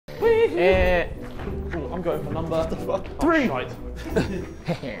I'm going for number 3. Right.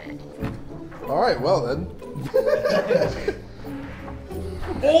 All right, well then.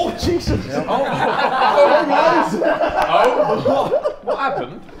 Oh Jesus! Yep. Oh, what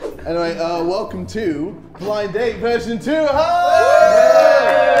happened? Anyway, welcome to Blind Date version 2. Hey!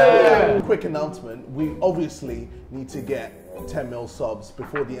 Quick announcement: we obviously need to get 10 mil subs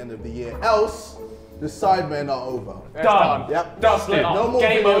before the end of the year, else the Sidemen are over. Done. Yep. Dusted. No more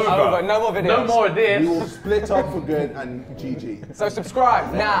Game videos. over. No more videos. No more of this. We will split up for good and GG. So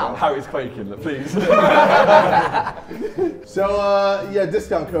subscribe now. Harry's quaking, please. So yeah,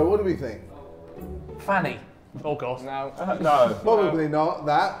 discount code. What do we think? Fanny. Oh God. No. No. Probably not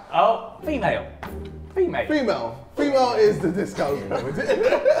that. Oh, female. Female. Female. Female is the discount code.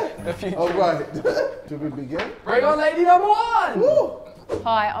 All right. Should we begin? Bring on lady number 1. Woo!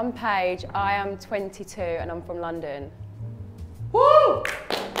 Hi, I'm Paige. I am 22 and I'm from London. Woo!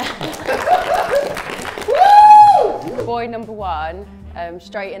 Woo! Boy number 1,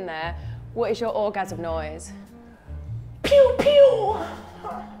 straight in there. What is your orgasm noise? Pew pew.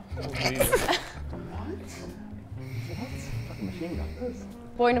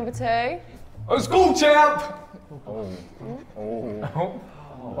 Boy number 2. Oh, school champ.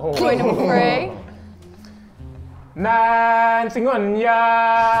 Boy number 3. Nan singon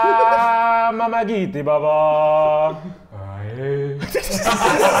ya mama giti baba.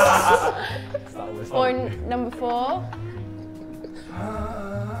 Boy number 4.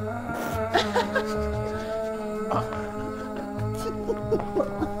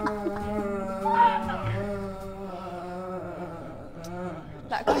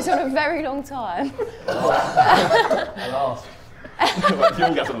 That goes on a very long time. Last. You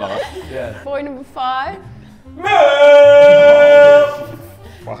all get some last. Yeah. Boy number 5.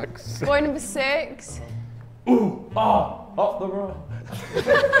 Boy number 6. Up the road.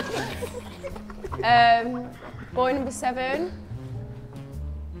 Boy number 7.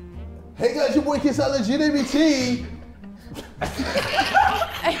 Hey guys, your boy Kiss out LGBT.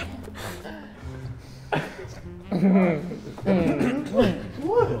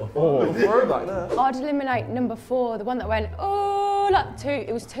 I'd eliminate number 4, the one that went, oh, like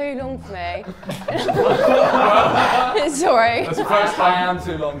it was too long for me. Sorry. That's the first time I am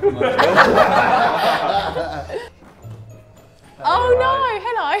too long for me. Oh no,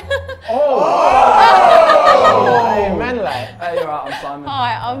 hello. Hey, man, like. Hey, you're right, I'm Simon.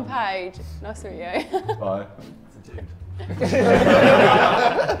 Hi, I'm Paige. Nice to meet you. Bye.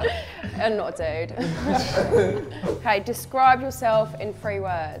 I'm not a dude. Okay, describe yourself in 3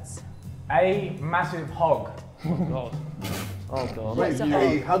 words. A massive hog. Oh God. Oh God. Wait, What's a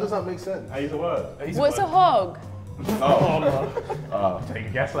hog? how does that make sense? He's a word. What's a hog? Take a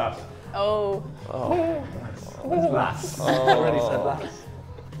guess, lass. Oh. Lass. Already said that.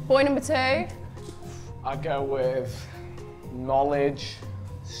 Boy number 2. I go with knowledge,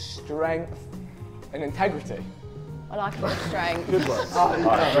 strength, and integrity. I like a bit of strength. Good one.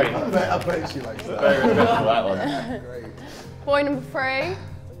 I bet she likes that. Very respectful, that one. Great. Boy number 3.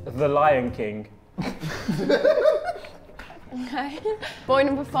 The Lion King. Okay. Boy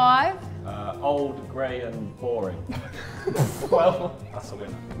number 5. Old, grey, and boring. Well, that's a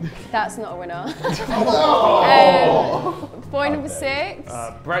winner. That's not a winner. Boy number 6.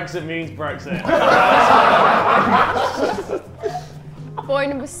 Brexit means Brexit. Boy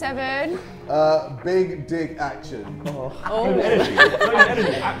number 7. Big dick action. Oh.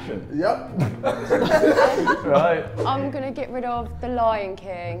 Energy, action. Yep. Right. I'm gonna get rid of the Lion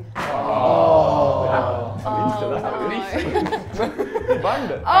King. I'm into No. that.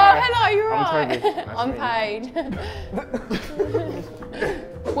 Banged it. Oh, hello, you're I'm right. Toby. I'm Paige.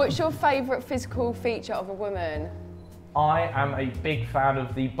 What's your favourite physical feature of a woman? I am a big fan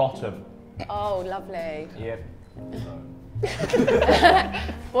of the bottom. Oh, lovely. Yep.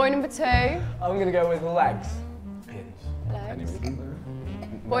 Boy number 2. I'm gonna go with legs. Legs.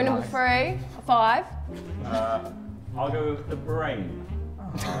 Boy number 3. 5. I'll go with the brain.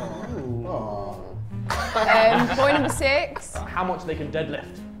 Boy number 6. How much they can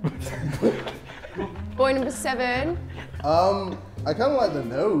deadlift? Boy number 7. I kind of like the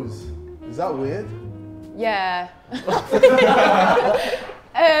nose. Is that weird? Yeah.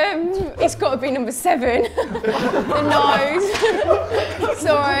 It's got to be number 7. The nose.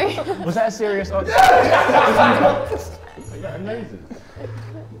 Sorry. Was that a serious answer? Amazing.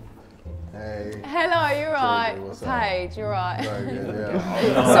 Hey. Hello, you're right. what's up? Paige, you're right. Very good,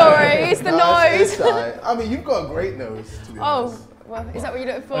 yeah. Sorry, it's the No, nose. it's alright. I mean, you've got a great nose, to be honest. Oh, well, is that what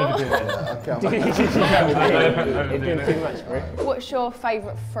you're looking for? Yeah, okay, You're doing too much, bro. What's your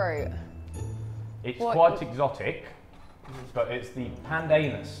favourite fruit? It's What? quite exotic, but it's the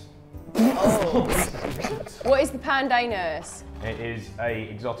pandanus. Oh. What is the pandanus? It is a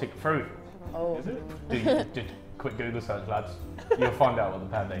exotic fruit. Oh. Is it? Do quick Google search, lads. You'll find out what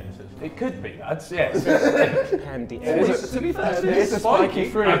the pandanus is. It could be, lads. Yes. Handy. To be fair, It's a spiky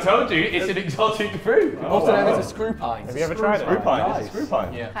fruit. I told you, it's an exotic fruit. Also known as a screw pine. Have you ever tried it? Screw pine. Nice. It's a screw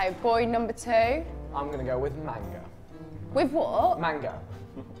pine. Yeah. Okay, boy number 2. I'm gonna go with mango. With what? Mango.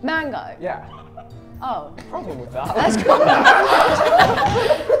 Mango? Yeah. Oh. Problem with that. That's quite,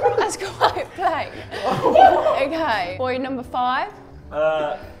 that's quite plain. Okay, boy number 5.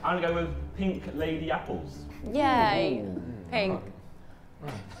 I'm gonna go with pink lady apples. Yay. Pink.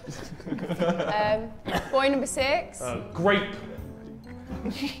 Boy number 6. Grape.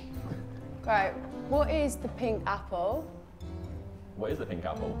 Great. What is the pink apple? What is a pink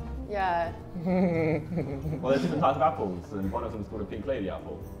apple? Yeah. Well, there's different types of apples, and one of them is called a pink lady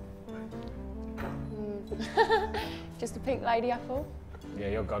apple. Just a pink lady apple? Yeah,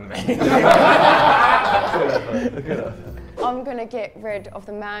 you're gone, mate. I'm gonna get rid of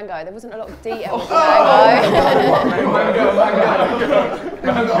the mango. There wasn't a lot of detail with the mango.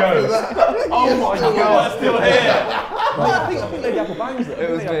 Mango. Oh my god, it's still here! I think Lady Apple bangs it. It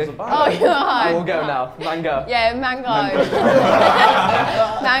was me. Oh, you're right. We'll go now. Mango. Yeah, mango.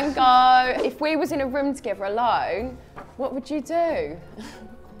 Mango. If we was in a room together alone, what would you do?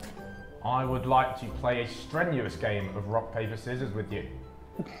 I would like to play a strenuous game of rock, paper, scissors with you.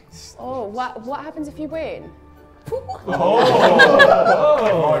 Oh, what happens if you win? If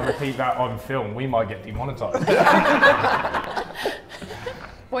I repeat that on film, we might get demonetized.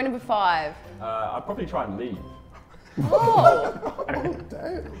 Boy number 5. I'd probably try and leave. Oh,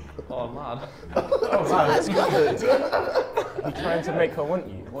 Oh man. that's good. You're trying to make her want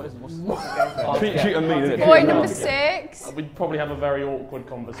you. What's the game? Treat and me. Boy number 6. We'd probably have a very awkward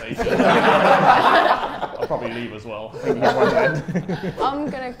conversation. I'll probably leave as well. I'm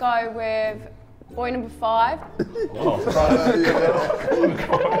gonna go with boy number 5.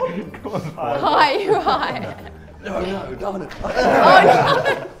 Hi, right. No, darn it.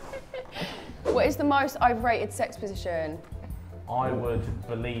 Oh no. What is the most overrated sex position? I would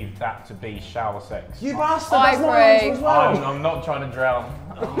believe that to be shower sex. You bastard, I that's my answer agree. as well. I'm not trying to drown.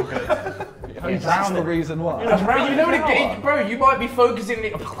 I'm good. That's the reason why. Bro, you know what it, bro, you might be focusing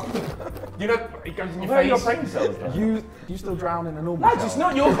it. You know, it goes in your Where are face. your brain cells then? You still drown in a normal Lads, it's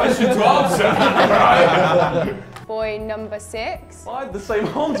not your question to answer. Boy number 6. I had the same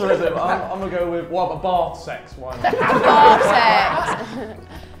answer as him. I'm gonna go with bath sex. Why not? Bath sex.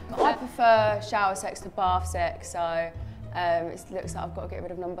 I prefer shower sex to bath sex, so it looks like I've got to get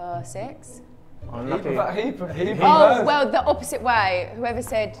rid of number 6. Oh, well, the opposite way. Whoever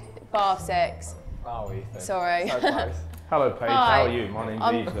said bath sex. Oh, Ethan. Sorry. So close. Hello, Paige. Hi. How are you? My name's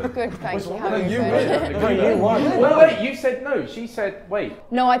I'm Ethan. good, thank you. How are you you? win. Wait, you said no. She said wait.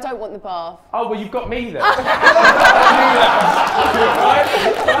 No, I don't want the bath. Oh, well, you've got me then.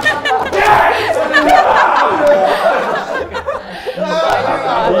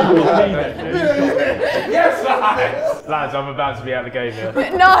 Yes, lads, I'm about to be out of the game here.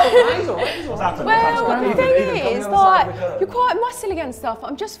 No. What's happened? Well, the thing is, like, you're quite muscly and stuff.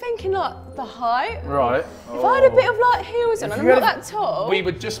 I'm just thinking, like, the height. Right. If I had a bit of like heels on and I'm not that tall, We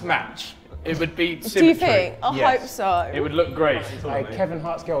would just match. It would be do symmetry. you think? I hope so. It would look great. Hey, Kevin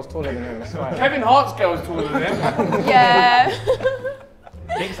Hart's girl's taller than him, I swear. Kevin Hart's girl's taller than him. Yeah.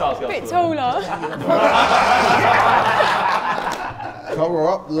 Pink stars A bit taller. Cover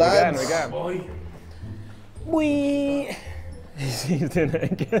up, lads. Again. He's doing it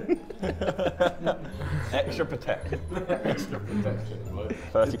again. Extra protect. Extra protection.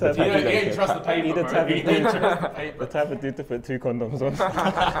 30 You don't trust the paper, bro. You don't trust the paper. The type of dude to put 2 condoms on.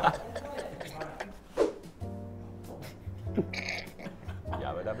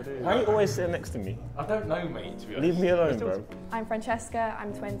 Why are you always sitting next to me? I don't know, mate, to be honest. Leave me alone, bro. I'm Francesca,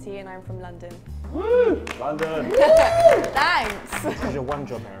 I'm 20 and I'm from London. London. Thanks! This is your one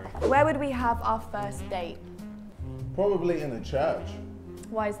job, Harry. Where would we have our first date? Probably in a church.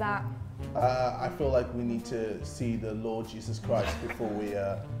 Why is that? I feel like we need to see the Lord Jesus Christ before we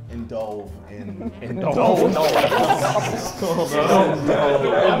indulge in indulge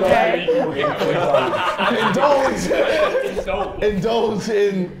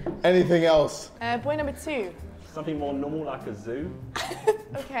in anything else. Boy number 2. Something more normal like a zoo.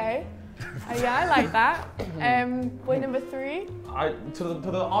 Okay. Yeah, I like that. Boy number 3. To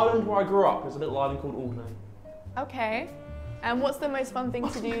the island where I grew up, there's a little island called Alderney. Okay. And what's the most fun thing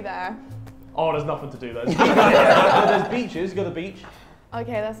to do there? Oh, there's nothing to do there. There's beaches. You go to the beach.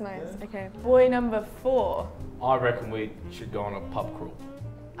 Okay, that's nice. Okay. Boy number 4. I reckon we should go on a pub crawl.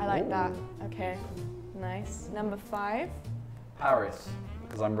 I like that. Okay. Nice. Number 5. Paris.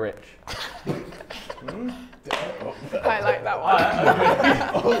 Because I'm rich. I like that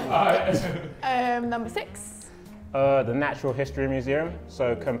one. Number 6. The Natural History Museum,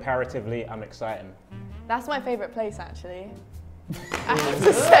 so comparatively I'm excited. That's my favourite place, actually. I have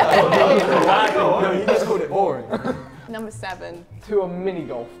to say. No, you just called it boring. Number 7. To a mini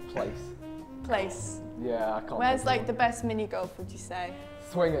golf place. Place. Yeah, I can't. Where's like the best mini golf, would you say?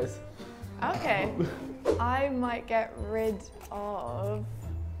 Swingers. Okay. I might get rid of...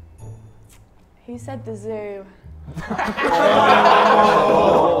 Who said the zoo?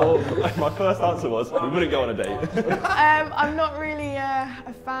 My first answer was, we wouldn't go on a date. I'm not really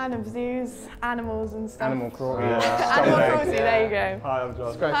a fan of zoos, animals and stuff. Animal cruelty. Animal cruelty, there you go. Hi, I'm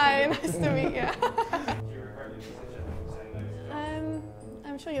John. Hi, nice to meet you.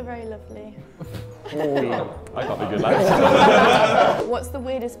 I'm sure you're very lovely. I can't be good, lads. What's the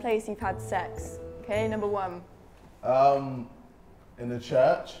weirdest place you've had sex? Okay, number 1. In the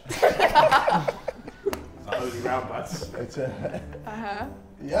church. Holy round, lads. It's Uh-huh.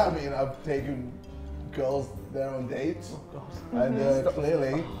 yeah, I mean, I've taken girls there on dates, and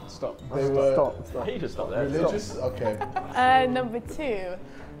clearly they were Stop. You just stop there. religious. Okay. Number 2.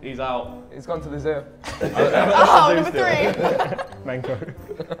 He's out. He's gone to the zoo. Oh, number 3. Mango.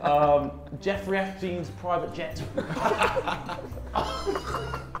 Jeffrey Epstein's private jet.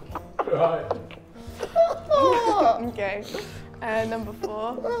 Right. Okay. Number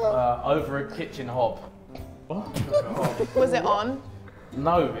 4. Over a kitchen hob. Was it on?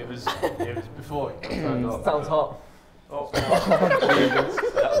 No, it was before it turned on. Sounds hot.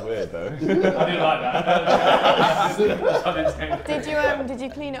 That was weird though. I didn't like that. Did you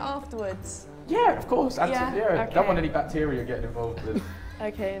clean it afterwards? Yeah, of course. Yeah, okay. Don't want any bacteria getting involved with.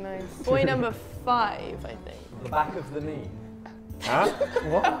 Okay, nice. Boy number 5, I think. The back of the knee. Huh?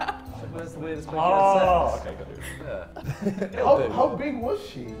 What? Where's the weirdest place Oh, you had sex? okay, How big was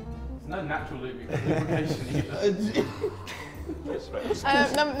she? There's no natural lubrication either.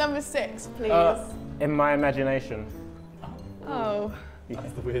 Number 6, please. In my imagination. Oh.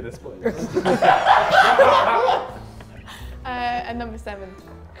 That's the weirdest place. And number 7.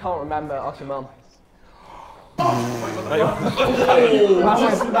 Can't remember. Ask your mum. Oh my god!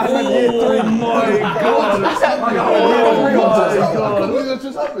 What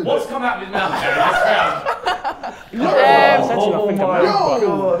just happened? What's come out of his mouth?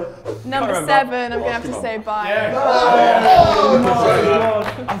 Number 7, I'm going to have to say bye.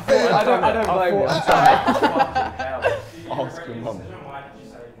 I don't blame you. I'm sorry. Ask your mum.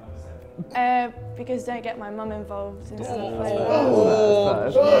 Because don't get my mum involved in stuff like Oh.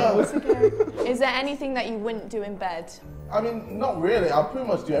 that. It's okay. Is there anything that you wouldn't do in bed? I mean, not really. I'll pretty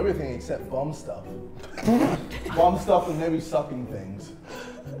much do everything except bomb stuff. Bomb stuff and maybe sucking things.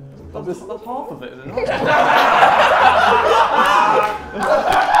 That's half of it, isn't it?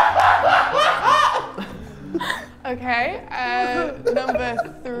 Okay. Number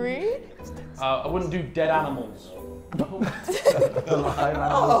 3. I wouldn't do dead animals.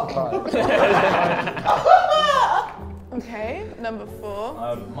 Okay. Number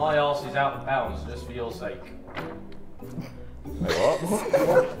 4. My arse is out of bounds, just for your sake.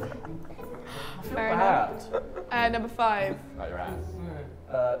 Fair enough. Number 5. Out your ass.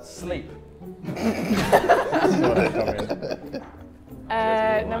 Sleep.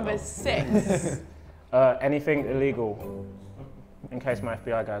 Number 6. Anything illegal, in case my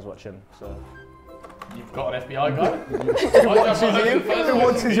FBI guy's watching. So. You've got an FBI guy? Who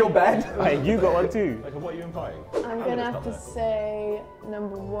watches your bed? Hey, you got one too. Like, what are you implying? I'm going to have to say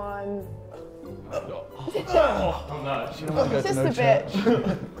number 1. Oh no. Just a bit. I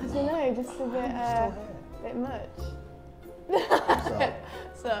don't know, just a bit much.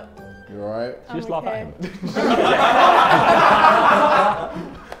 What's up? You alright? Just laugh at him.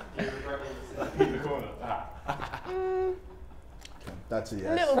 That's a yes.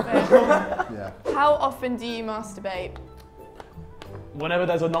 A little bit. Yeah. How often do you masturbate? Whenever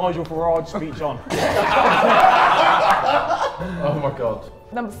there's a Nigel Farage speech on. Oh my god.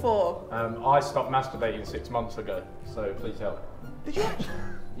 Number 4. I stopped masturbating 6 months ago, so please help. Did you actually?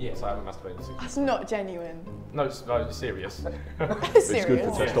 Yes, I haven't masturbated in 6 months. That's not genuine. No, it's serious.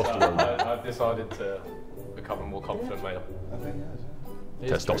 Serious. I've decided to become a more confident male.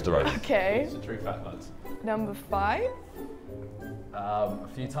 Testosterone. Okay. It's a true fact, lads. Number 5. A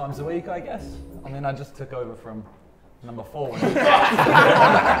few times a week, I guess. I mean, I just took over from number 4. I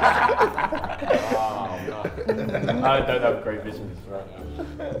don't have great visions right now.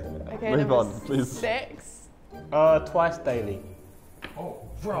 Okay, Move number on, please. 6. Twice daily.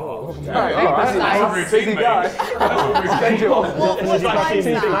 Routine, mate. What Keep time's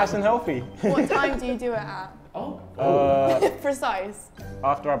it that? nice and healthy. What time do you do it at? Precise.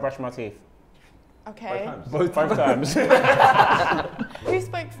 After I brush my teeth. Okay. Both times. Who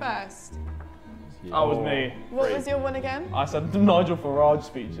spoke first? That was me. What was your one again? I said the Nigel Farage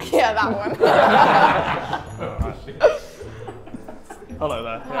speeches. Yeah, that one. Hello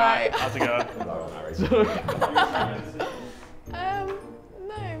there. Hi. How's it going?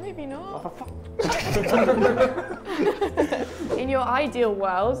 No, maybe not. In your ideal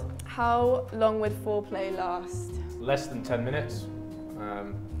world, how long would foreplay last? Less than 10 minutes.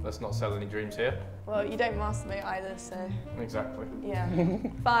 Let's not sell any dreams here. Well, you don't masturbate either, so Exactly. yeah.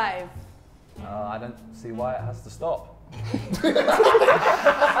 5. I don't see why it has to stop. He's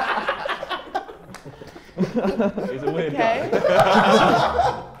a weird Okay.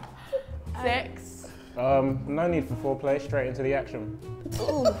 guy. 6. No need for foreplay, straight into the action. That's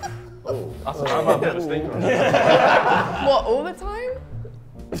a bit of a stinker. What, all the time?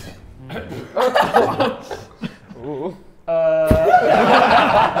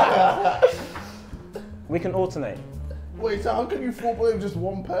 We can alternate. Wait, so how can you foreplay with just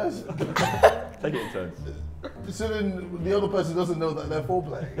one person? Take it in turns. So then the other person doesn't know that they're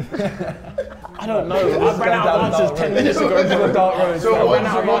foreplay. I don't know. I ran out of answers 10 minutes ago. So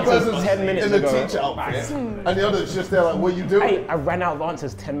one person's 10 minutes in a ago. teacher outfit, and the other's just there like, what are you doing? Hey, I ran out of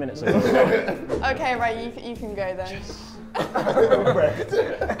answers 10 minutes ago. Okay, right, you can go then.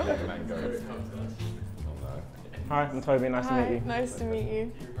 Hi, I'm Toby, nice to meet Hi, you. nice to meet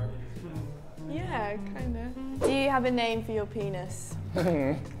you. Yeah, kinda. Do you have a name for your penis?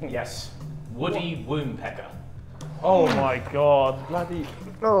 Yes. Woody Wombpecker. Oh my god. Bloody.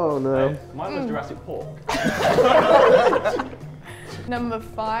 Oh no. Mine was Jurassic Park. Number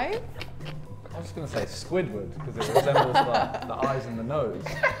 5. I was just going to say Squidward, because it resembles the eyes and the nose.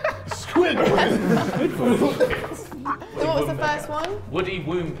 Squidward! So what was the first one? Woody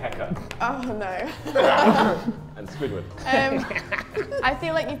Wombpecker. Oh no. And Squidward. I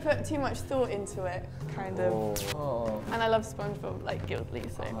feel like you put too much thought into it, kind of. Oh. And I love SpongeBob, like guiltily,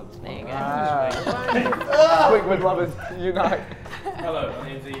 so there you go. Squidward lovers, unite. Hello, my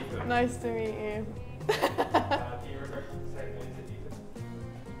name's Ethan. Nice to meet you.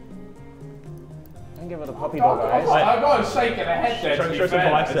 Don't give her the puppy dog eyes. I got a shake in the head there. Show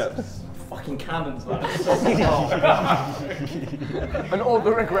some biceps. Fucking cannons, man. And all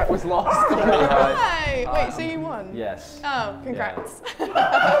the regret was lost. Hi! Wait, so you won? Yes. Oh, congrats. Oh,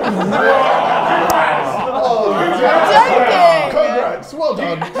 Joking! congrats, well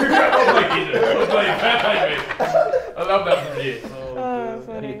done. I love that from you. Oh, I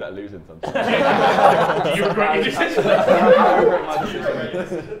funny. need that losing something. Do you regret your decision? I regret my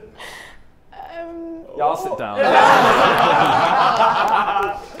decision. Yeah, I'll sit down.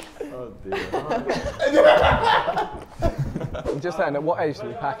 Oh dear. I'm just saying, at what age do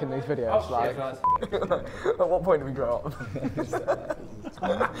we pack in these videos? Like, at what point do we grow up?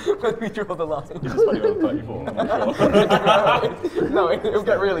 When do we draw the line? This is funny when I'm 34. I'm sure. No, it'll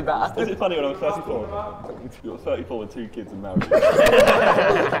get really bad. This is funny when I'm 34. You're 34 with 2 kids and married.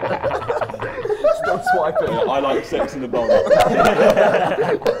 Still swiping. I like sex in the bong.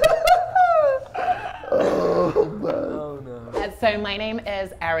 So my name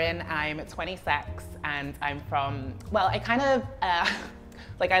is Erin, I'm 26 and I'm from, well, I kind of,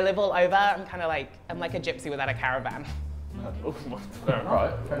 like I live all over, I'm kind of like, I'm like a gypsy without a caravan. Oh,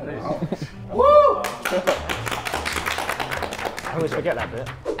 right. I always forget that bit.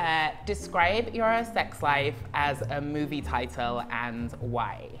 Describe your sex life as a movie title and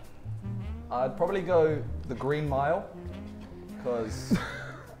why. I'd probably go The Green Mile, because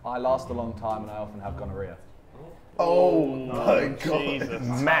I last a long time and I often have gonorrhea. Oh my god. Jesus.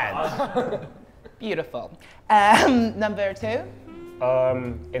 Mad. Beautiful. Number 2.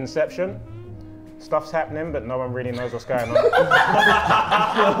 Inception. Stuff's happening, but no one really knows what's going on. That's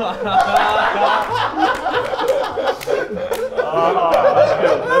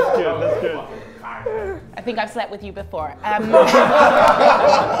good. I think I've slept with you before.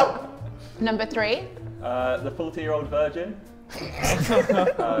 Number 3. The 40-year-old virgin.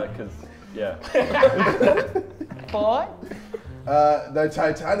 Because, yeah. 4. The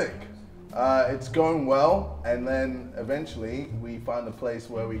Titanic. It's going well, and then eventually we find a place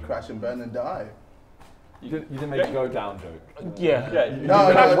where we crash and burn and die. You didn't make a go down joke. Yeah.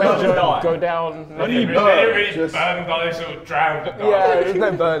 No, Go down. Just- Yeah, there's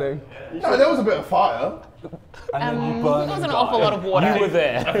no burning. No, there was a bit of fire. And then you There burn was and an die. awful lot of water. You were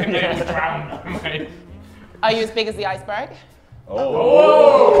there. I think they all drowned, mate. Are you as big as the iceberg?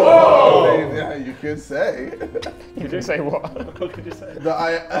 Oh, yeah, you could say. You did say what? What could you say? That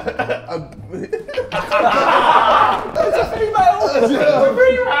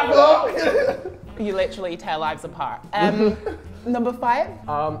You literally tear lives apart. Number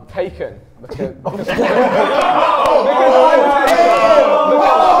 5? Taken. Because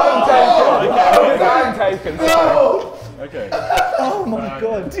I'm taken. Okay. Oh my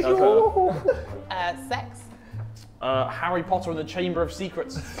god. Sex? Harry Potter and the Chamber of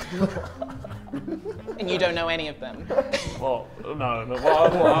Secrets. And you don't know any of them. Well, no.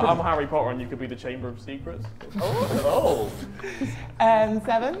 Well, I'm Harry Potter and you could be the Chamber of Secrets. Oh.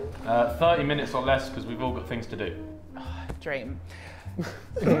 7? 30 minutes or less because we've all got things to do. Dream.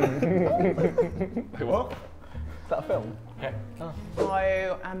 Wait, what? Is that a film? Yeah.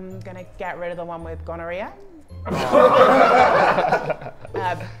 So I'm gonna get rid of the one with gonorrhea.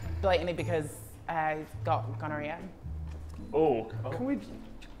 Blatantly because I've got gonorrhea. Oh. Can we?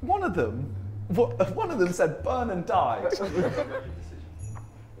 One of them said burn and die.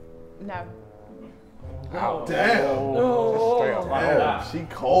 No. Oh, damn. Straight up like that. She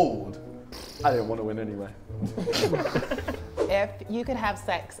cold. I didn't want to win anyway. If you could have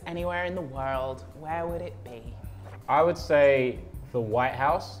sex anywhere in the world, where would it be? I would say the White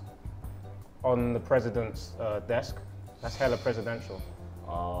House on the president's desk. That's hella presidential.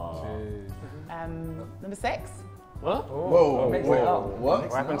 Number 6? What? Whoa, Mix it whoa. up. What?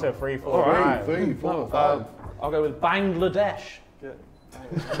 What happened to 3, 4, 5? 3, 4, 5. I'll go with Bangladesh. Because.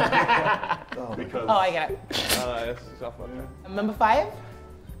 Oh, I get it. It's stuff like that. Number 5?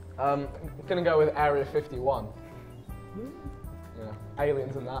 I'm gonna go with Area 51. Yeah,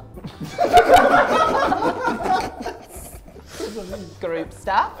 aliens and that. Group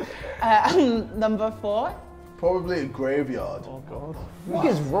stuff. Number 4? Probably a graveyard. Oh god. What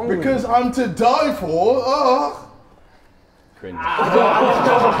is wrong with Because I'm to die for. Cringe.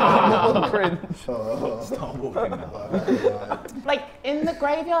 Cringe. Start walking. Like in the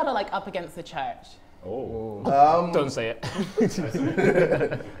graveyard or like up against the church? Oh. Don't say it.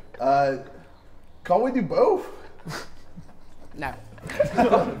 Can't we do both? No.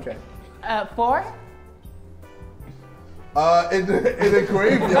 Okay. 4? In a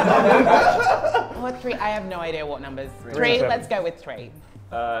graveyard. Or 3? I have no idea what numbers. 3, 7. let's go with 3.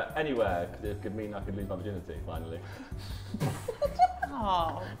 Anywhere could mean I could lose my virginity finally.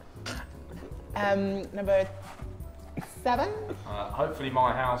 Oh. Number 7? Hopefully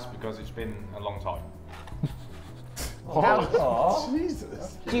my house because it's been a long time.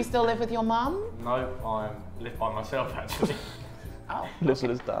 Jesus. Do you still live with your mum? No, I live by myself actually. Oh. Lives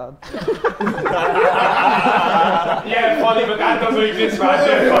with his dad. Yeah, funny, but that doesn't exist right.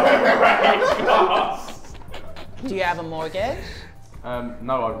 Do you have a mortgage?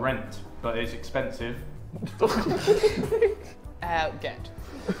 No, I rent, but it's expensive. Good.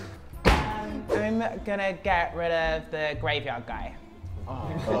 I'm gonna get rid of the graveyard guy.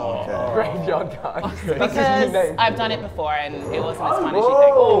 Graveyard guy. Because I've done it before and it wasn't as fun as you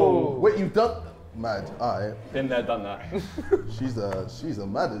think. Oh, wait, you've done mad. Alright. Been there, done that. She's a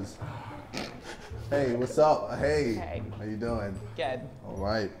madders. Hey, what's up? Hey. Hey. How you doing? Good. All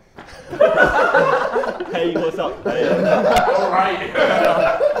right. Hey, what's up? Hey.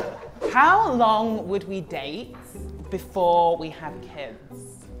 How long would we date before we have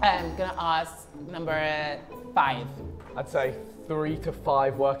kids? I'm gonna ask number 5. I'd say 3 to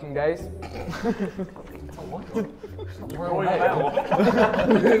 5 working days.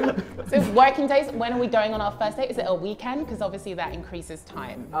 So working days, when are we going on our first date? Is it a weekend? Because obviously that increases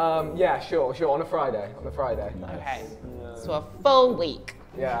time. Yeah, sure, on a Friday. Okay, so a full week.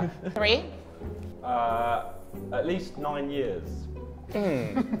 Yeah. 3? At least 9 years.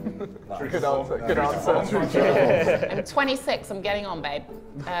 Good answer. I'm 26, I'm getting on, babe.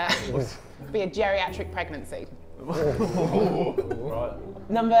 Be a geriatric pregnancy. Right.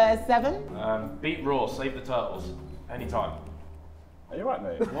 Number 7? Beat Raw, save the turtles. Anytime. Are you right,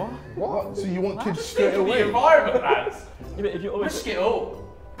 mate? What? So you want kids straight The away? environment, lads. Yeah, but if you always Risk it all.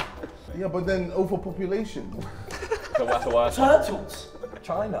 Yeah, but then overpopulation. So what's the worst? Turtles.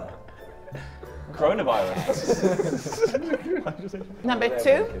 China. Coronavirus. Number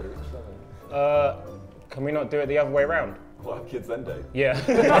 2? Can we not do it the other way around? What have kids then do? Yeah.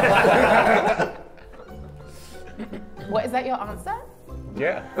 What, is that your answer?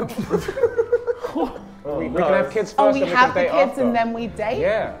 Yeah. we can have kids first Oh, we and we have can the date kids after. and then we date?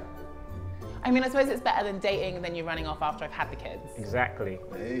 Yeah, I mean, I suppose it's better than dating and then you're running off after I've had the kids. exactly.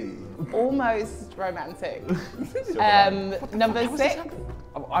 Hey. Almost romantic. Number 6?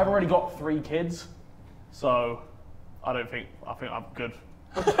 I've already got 3 kids, so I think I'm good.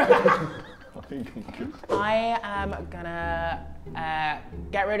 I am gonna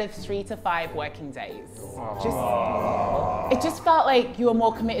get rid of 3 to 5 working days. It just felt like you were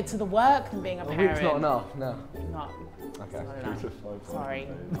more committed to the work than being a parent. It's not enough, no. Not, Okay. not enough. Sorry.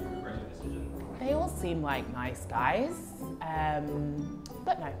 They all seem like nice guys,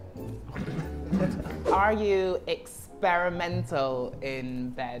 but no. Are you experimental in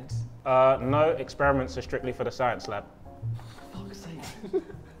bed? No, experiments are strictly for the science lab. Fuck's sake.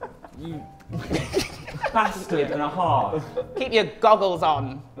 You bastard and a half. Keep your goggles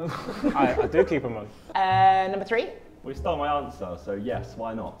on. I do keep them on. Number 3? We stole my answer, so yes,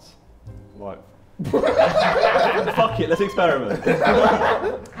 why not? Right. Fuck it, let's experiment.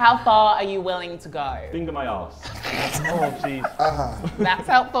 How far are you willing to go? Finger my arse. Oh, jeez. That's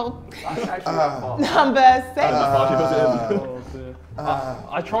helpful. That's actually not far. Number 6.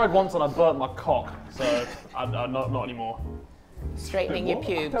 I tried once and I burnt my cock, so not anymore. Straightening your I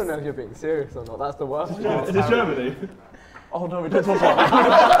pubes. don't know if you're being serious or not. That's the worst. Is it Germany? Oh no, we don't talk about that.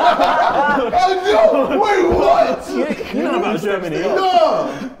 Oh no! Wait, what? You know about Germany.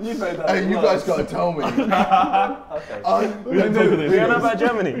 No! You made that. Hey, you guys gotta tell me. Okay. We don't talk We don't know about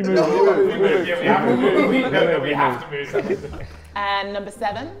Germany. We have to move. And number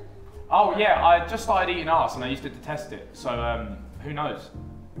 7? Oh yeah, I just started eating arse and I used to detest it. So who knows?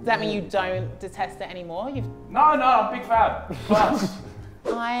 Does that mean you don't detest it anymore? No, I'm a big fan. Plus.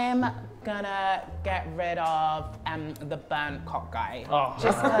 I'm gonna get rid of the burnt cock guy. Oh.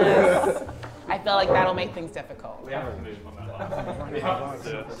 Just because I feel like that'll make things difficult. We have to move on that last. We have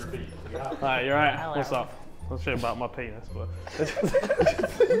to repeat. Alright, you're right. Hello. What's up? I'll show you about my penis, but.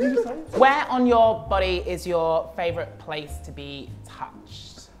 Where on your body is your favourite place to be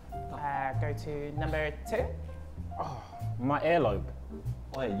touched? Go to number 2. My earlobe.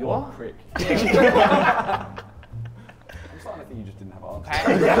 Oh, yeah, you're a prick. I'm starting to think you just didn't have an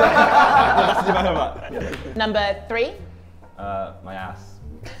answer. Okay. Number 3. My ass.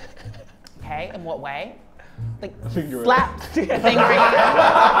 Okay, in what way? Like Fingering. slapped, fingering.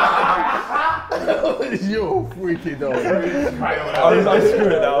 You're freaky dog. I screw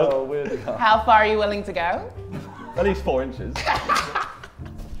it now. Oh, weird. How far are you willing to go? At least 4 inches.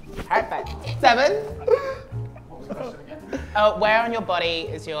 Perfect. 7. Oh, where on your body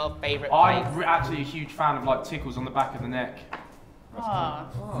is your favourite place? I'm actually a huge fan of like tickles on the back of the neck. Oh,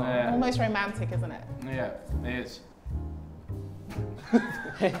 Yeah, almost romantic, isn't it? yeah, it is.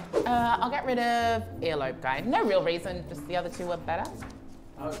 I'll get rid of earlobe guy. No real reason, just the other 2 were better.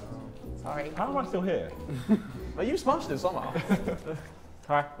 Oh. Sorry. How am I still here? Well, you smashed it somehow.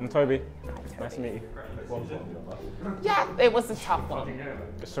 Hi, I'm Toby. Nice to meet you. Yeah, it was a tough one.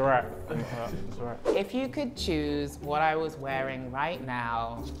 It's alright. It's alright. If you could choose what I was wearing right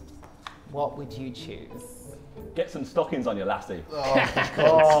now, what would you choose? Get some stockings on your lassie. Oh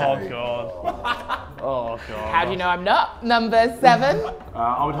god. Oh god. How do you know I'm not? Number 7.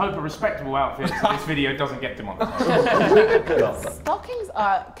 I would hope a respectable outfit so this video doesn't get demonetized. Stockings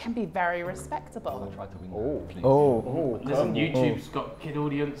can be very respectable. I tried to win. Please. Oh. Listen, YouTube's got kid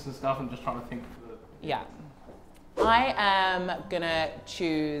audience and stuff. I'm just trying to think of the... Yeah. I am gonna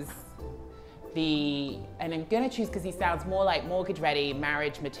choose and I'm gonna choose because he sounds more like mortgage ready,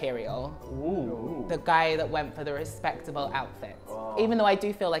 marriage material. Ooh. The guy that went for the respectable outfit. Even though I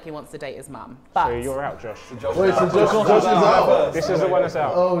do feel like he wants to date his mum. But So you're out, Josh. Wait, so Josh is out. This is the one that's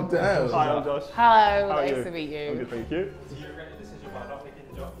out. Oh damn. Hi, I'm Josh. hello, How are nice you? to meet you. I'm good, thank you.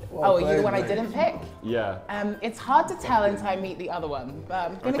 Oh, are you the one I didn't pick? Yeah. It's hard to tell until I meet the other one,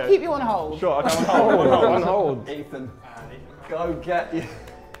 but I'm gonna Okay. keep you on hold. Sure, I can hold. On hold. Ethan, go get you.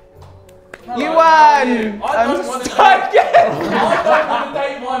 You won! I don't want to date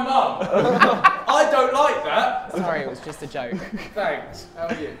my mum. I don't like that. Sorry, it was just a joke. Thanks. How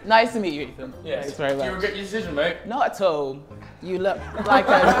are you? Nice to meet you, Ethan. Yes. Thanks very You much. regret your decision, mate? Not at all. You look like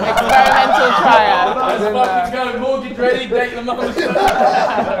an experimental trier. Let's fucking go. Mortgage ready, date the mum.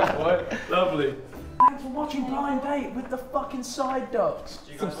 Lovely. Thanks for watching Blind Date with the fucking side ducks.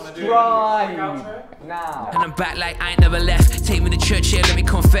 Subscribe now. And I'm back like I ain't never left. Take me to church, yeah, let me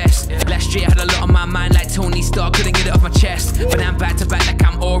confess. Last year I had a lot on my mind like Tony Stark, couldn't get it off my chest. But now I'm back to back like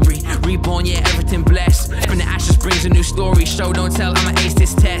I'm Aubrey. Reborn, yeah, everything blessed. From the ashes brings a new story. Show, don't tell, I'ma ace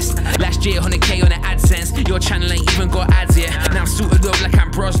this test. Last year, 100K on the AdSense. Your channel ain't even got ads